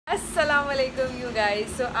अस्सलाम वालेकुम you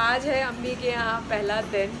guys. सो आज है अम्मी के यहाँ पहला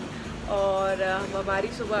दिन और हमारी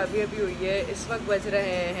सुबह अभी अभी हुई है। इस वक्त बज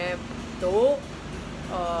रहे हैं 2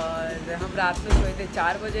 और हम रात में सोए थे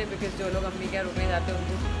 4 बजे बिकॉज़ जो लोग अम्मी के यहाँ रुकने जाते हैं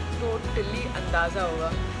उनको टोटली अंदाज़ा होगा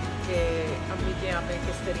कि अम्मी के यहाँ पे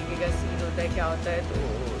किस तरीके का सीन होता है, क्या होता है। तो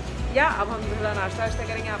या अब हम थोड़ा नाश्ता वाश्ता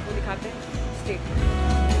करेंगे, आपको दिखाते हैं। स्टे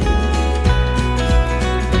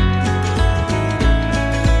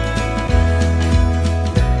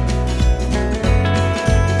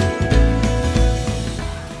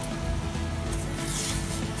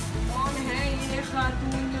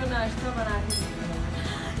नाश्ता बना के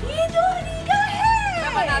ये तो रीगा है।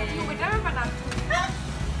 मैं बनाती हूँ बेटा, मैं बनाती हूँ।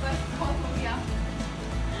 बस बहुत हो गया।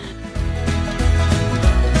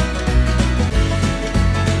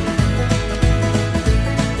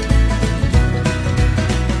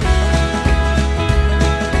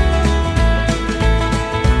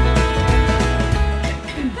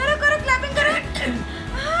 करो करो क्लैपिंग करो।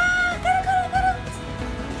 हाँ करो करो करो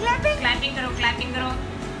क्लैपिंग क्लैपिंग करो क्लैपिंग करो।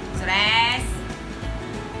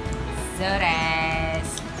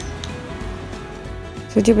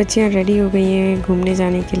 तो जो बच्चियाँ रेडी हो गई हैं घूमने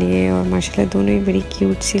जाने के लिए और माशाल्लाह दोनों ही बड़ी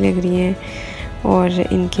क्यूट सी लग रही हैं और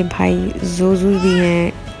इनके भाई जोजू भी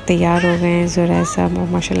हैं, तैयार हो गए हैं। ज़रा साहब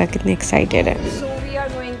माशाल्लाह कितने एक्साइटेड हैं। So we are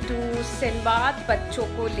going to Sinbad बच्चों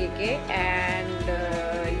को लेके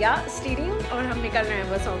एंड या स्टेडियम और हम निकल रहे हैं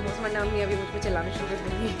बस ऑलमोस्ट। वरना मम्मी अभी मुझ पर चलाना शुरू कर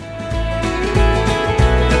देंगी।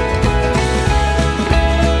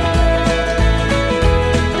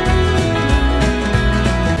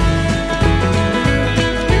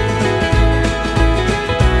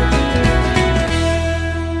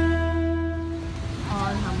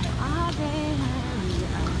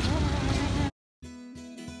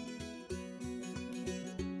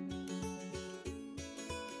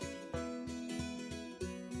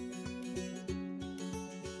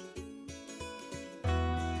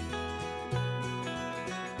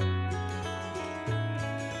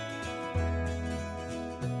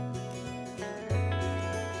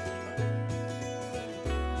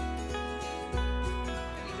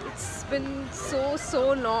 बिन सो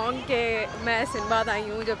लॉन्ग के मैं सिंदबाद आई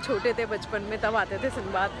हूँ। जब छोटे थे बचपन में तब आते थे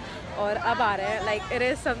सिंदबाद और अब आ रहे हैं। Like it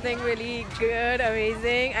is something really good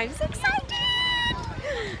amazing. I am so excited.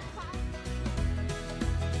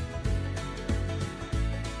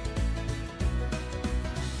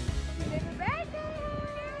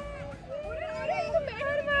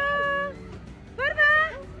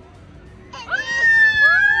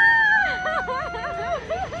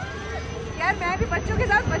 मैं भी बच्चों के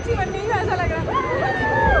साथ बच्ची बन गई हूँ, ऐसा लग रहा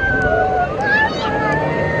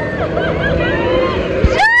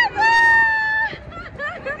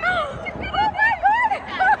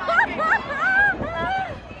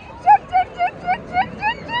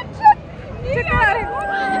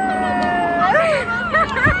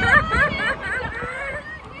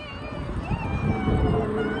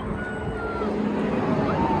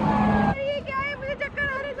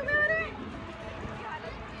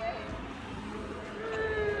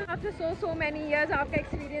so many years आपका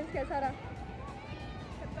एक्सपीरियंस कैसा रहा?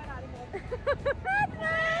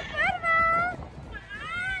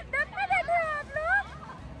 आप लोग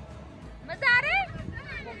मजा आ रहे?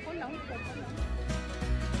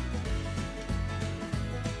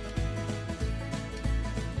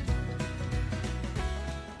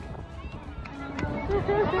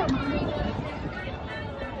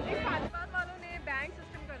 वालों ने बैंक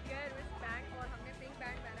सिस्टम कर दिया है, रिस्क बैंक, और हमने पिंक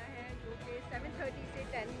बैंक पहना है जो कि 7:30 से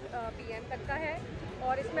 10 PM तक का है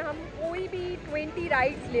और इसमें हम कोई भी 20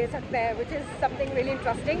 राइड्स ले सकते हैं which is something really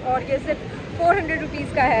interesting. और ये सिर्फ 400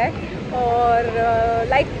 रुपीज़ का है और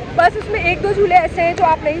लाइक बस उसमें 1-2 झूले ऐसे हैं जो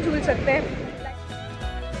आप नहीं झूल सकते हैं।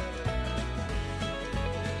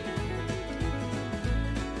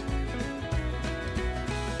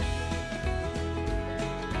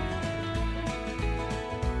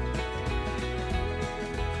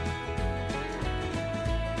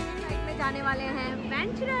 जाने वाले हैं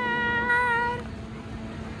वेंचरर।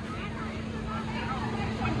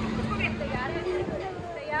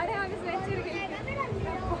 तैयार है हम इस वेंचर के लिए।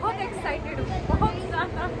 बहुत एक्साइटेड हूँ, बहुत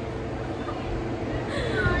ज़्यादा।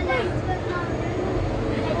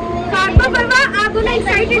 आप दोनों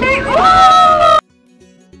एक्साइटेड हैं?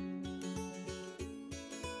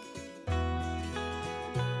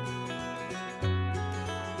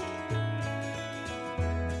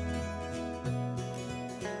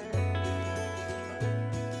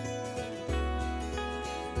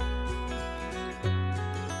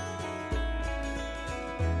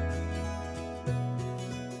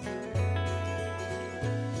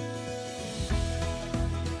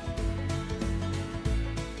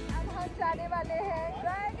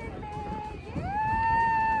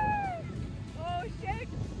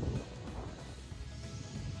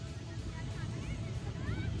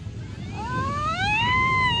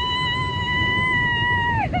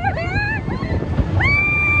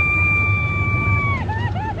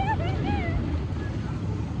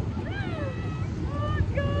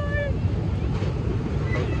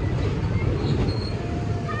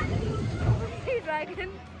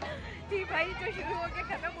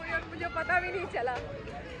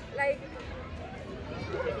 लाइक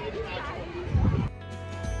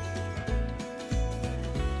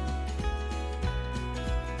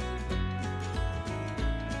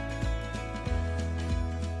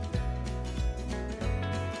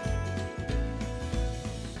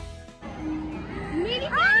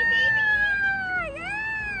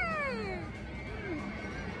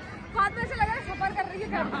बाद में ऐसा लग रहा है सफर कर रही है,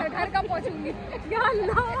 घर कब पहुंचूंगी या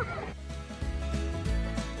अल्लाह।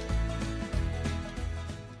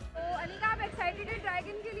 तो अनिका, आप एक्साइटेड है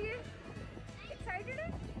ड्रैगन के लिए? एक्साइटेड है?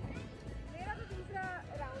 मेरा तो दूसरा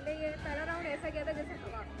राउंड है ये, पहला राउंड ऐसा गया था जैसे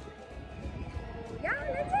हवा। या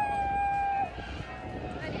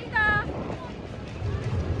अनिका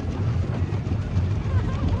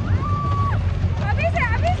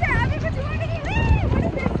अभी कुछ हुआ नहीं।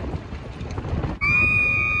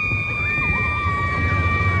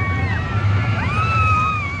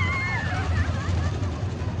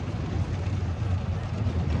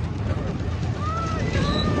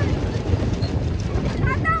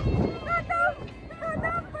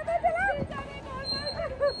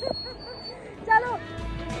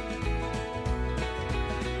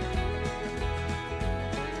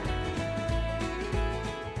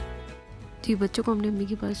 जी, बच्चों को हमने अम्मी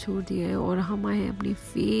के पास छोड़ दिया है और हम आए हैं अपनी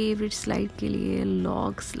फेवरेट स्लाइड के लिए,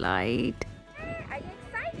 log slide.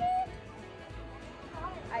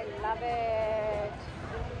 I love it.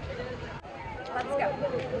 Let's go.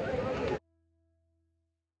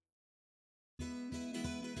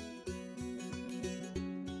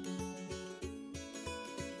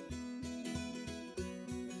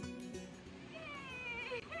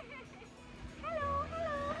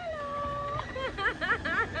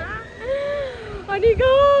 Anika,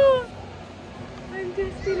 I'm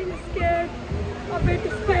just feeling scared, a bit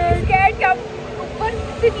scared. Scared क्या? ऊपर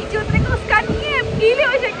से नीचे उतरे का उसका नहीं है, गीले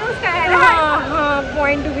हो जाएंगे उसका है। हाँ,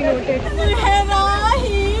 point to be noted. मेरा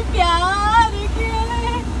ही प्यार के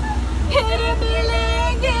फिर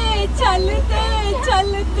मिलेंगे चलते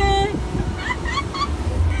चलते।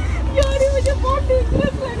 यार ये मुझे बहुत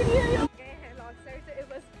डेंजरस लग रही है। Long side, so it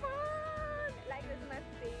was fun. Like this is my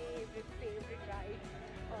favorite ride.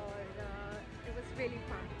 और it was really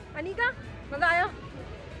fun. Anika, मजा आया?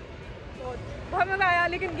 बहुत मजा आया,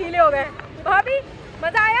 लेकिन गीले हो गए। भाभी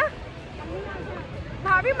मजा आया?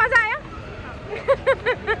 भाभी मजा आया?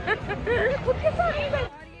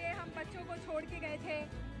 और ये हम बच्चों को छोड़ के गए थे।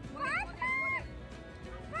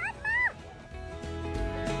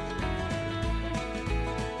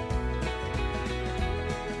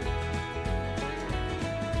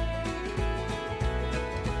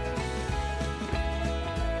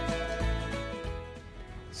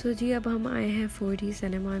 सो जी, अब हम आए हैं 4D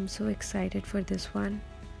cinema. I am so excited for this one.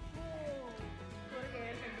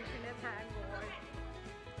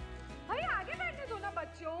 भाई आगे बैठने दो ना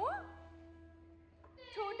बच्चों,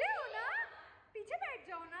 छोटे हो ना, पीछे बैठ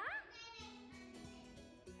जाओ ना।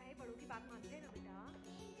 अरे बड़ों की बात मानते हैं ना बेटा।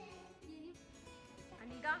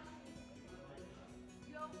 अनिका,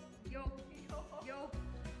 यो यो यो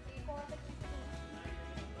एक और बच्ची से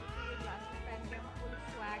ग्लासेस पहन के हम फुल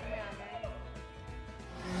स्वैग में आ गए।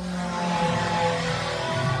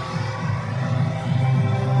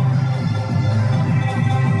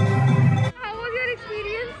 How was your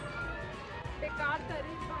experience? बेकार था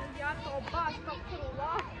यार, तौबा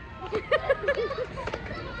अस्तगफिरुल्लाह।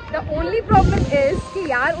 The only problem is कि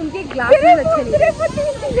यार उनके ग्लासेस अच्छे नहीं थे।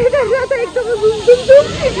 डर रहा था, एक तो वो घूम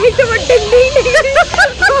एक तो वो टिंडी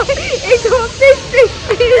एक तो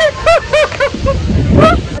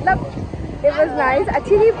मतलब it was nice,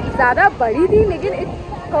 अच्छी थी, ज़्यादा बड़ी थी, लेकिन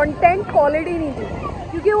कंटेंट क्वालिटी नहीं थी,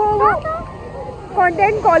 क्योंकि वो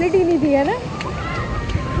कंटेंट क्वालिटी नहीं थी, है ना।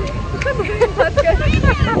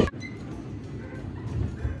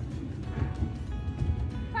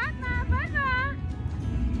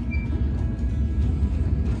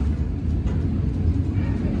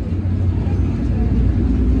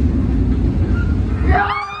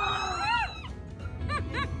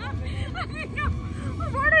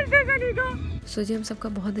 सो जी, हम सबका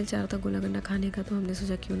बहुत दिल चाह रहा था गोला गंडा खाने का, तो हमने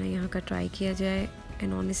सोचा क्यों ना यहाँ का ट्राई किया जाए।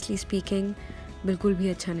 एंड ऑनेस्टली स्पीकिंग बिल्कुल भी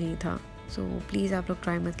अच्छा नहीं था। सो प्लीज़ आप लोग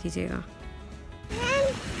ट्राई मत कीजिएगा।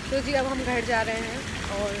 तो जी, अब हम घर जा रहे हैं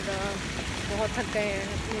और बहुत थक गए हैं।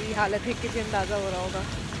 मेरी हालत देख के भी अंदाज़ा हो रहा होगा।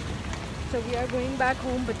 So we are going back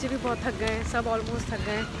home. बच्चे भी बहुत थक गए हैं, सब ऑलमोस्ट थक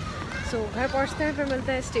गए हैं। सो घर पहुँचते हैं, फिर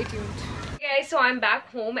मिलते हैं। Stay tuned. Guys, so I'm back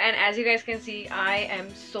home and as you guys can see I am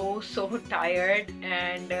so tired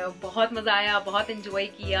and बहुत मज़ा आया, बहुत enjoy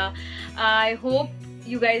किया। I hope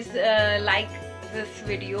you guys like this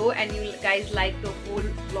video and you guys like the whole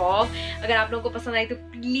vlog। अगर आप लोगों को पसंद आई तो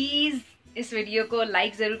please इस वीडियो को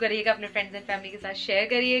लाइक ज़रूर करिएगा, अपने फ्रेंड्स एंड फैमिली के साथ शेयर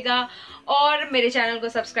करिएगा और मेरे चैनल को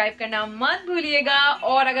सब्सक्राइब करना मत भूलिएगा।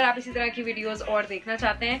 और अगर आप इसी तरह की वीडियोस और देखना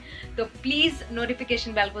चाहते हैं तो प्लीज़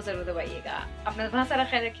नोटिफिकेशन बेल को ज़रूर दबाइएगा। अपना बहुत सारा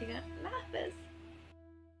ख्याल रखिएगा। अल्लाह हाफ़िज़।